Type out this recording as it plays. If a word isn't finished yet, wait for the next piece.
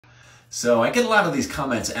So I get a lot of these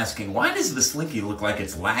comments asking, why does the Slinky look like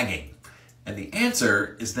it's lagging? And the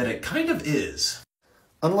answer is that it kind of is.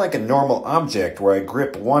 Unlike a normal object where I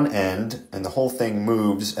grip one end and the whole thing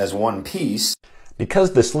moves as one piece,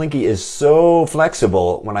 because the Slinky is so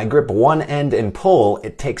flexible, when I grip one end and pull,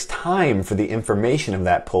 it takes time for the information of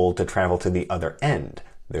that pull to travel to the other end.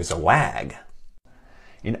 There's a lag.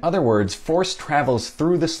 In other words, force travels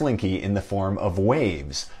through the Slinky in the form of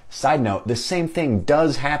waves. Side note, the same thing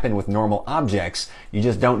does happen with normal objects, you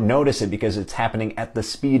just don't notice it because it's happening at the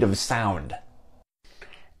speed of sound.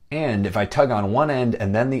 And if I tug on one end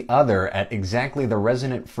and then the other at exactly the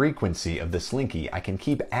resonant frequency of the Slinky, I can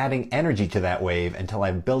keep adding energy to that wave until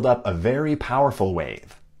I build up a very powerful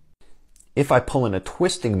wave. If I pull in a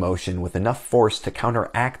twisting motion with enough force to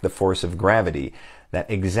counteract the force of gravity, that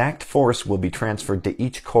exact force will be transferred to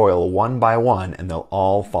each coil one by one, and they'll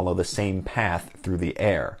all follow the same path through the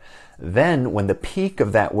air. Then, when the peak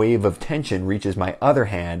of that wave of tension reaches my other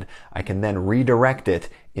hand, I can then redirect it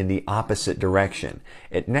in the opposite direction.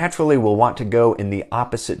 It naturally will want to go in the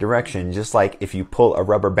opposite direction, just like if you pull a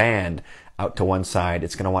rubber band out to one side,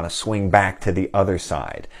 it's going to want to swing back to the other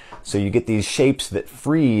side. So you get these shapes that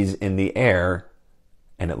freeze in the air,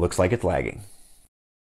 and it looks like it's lagging.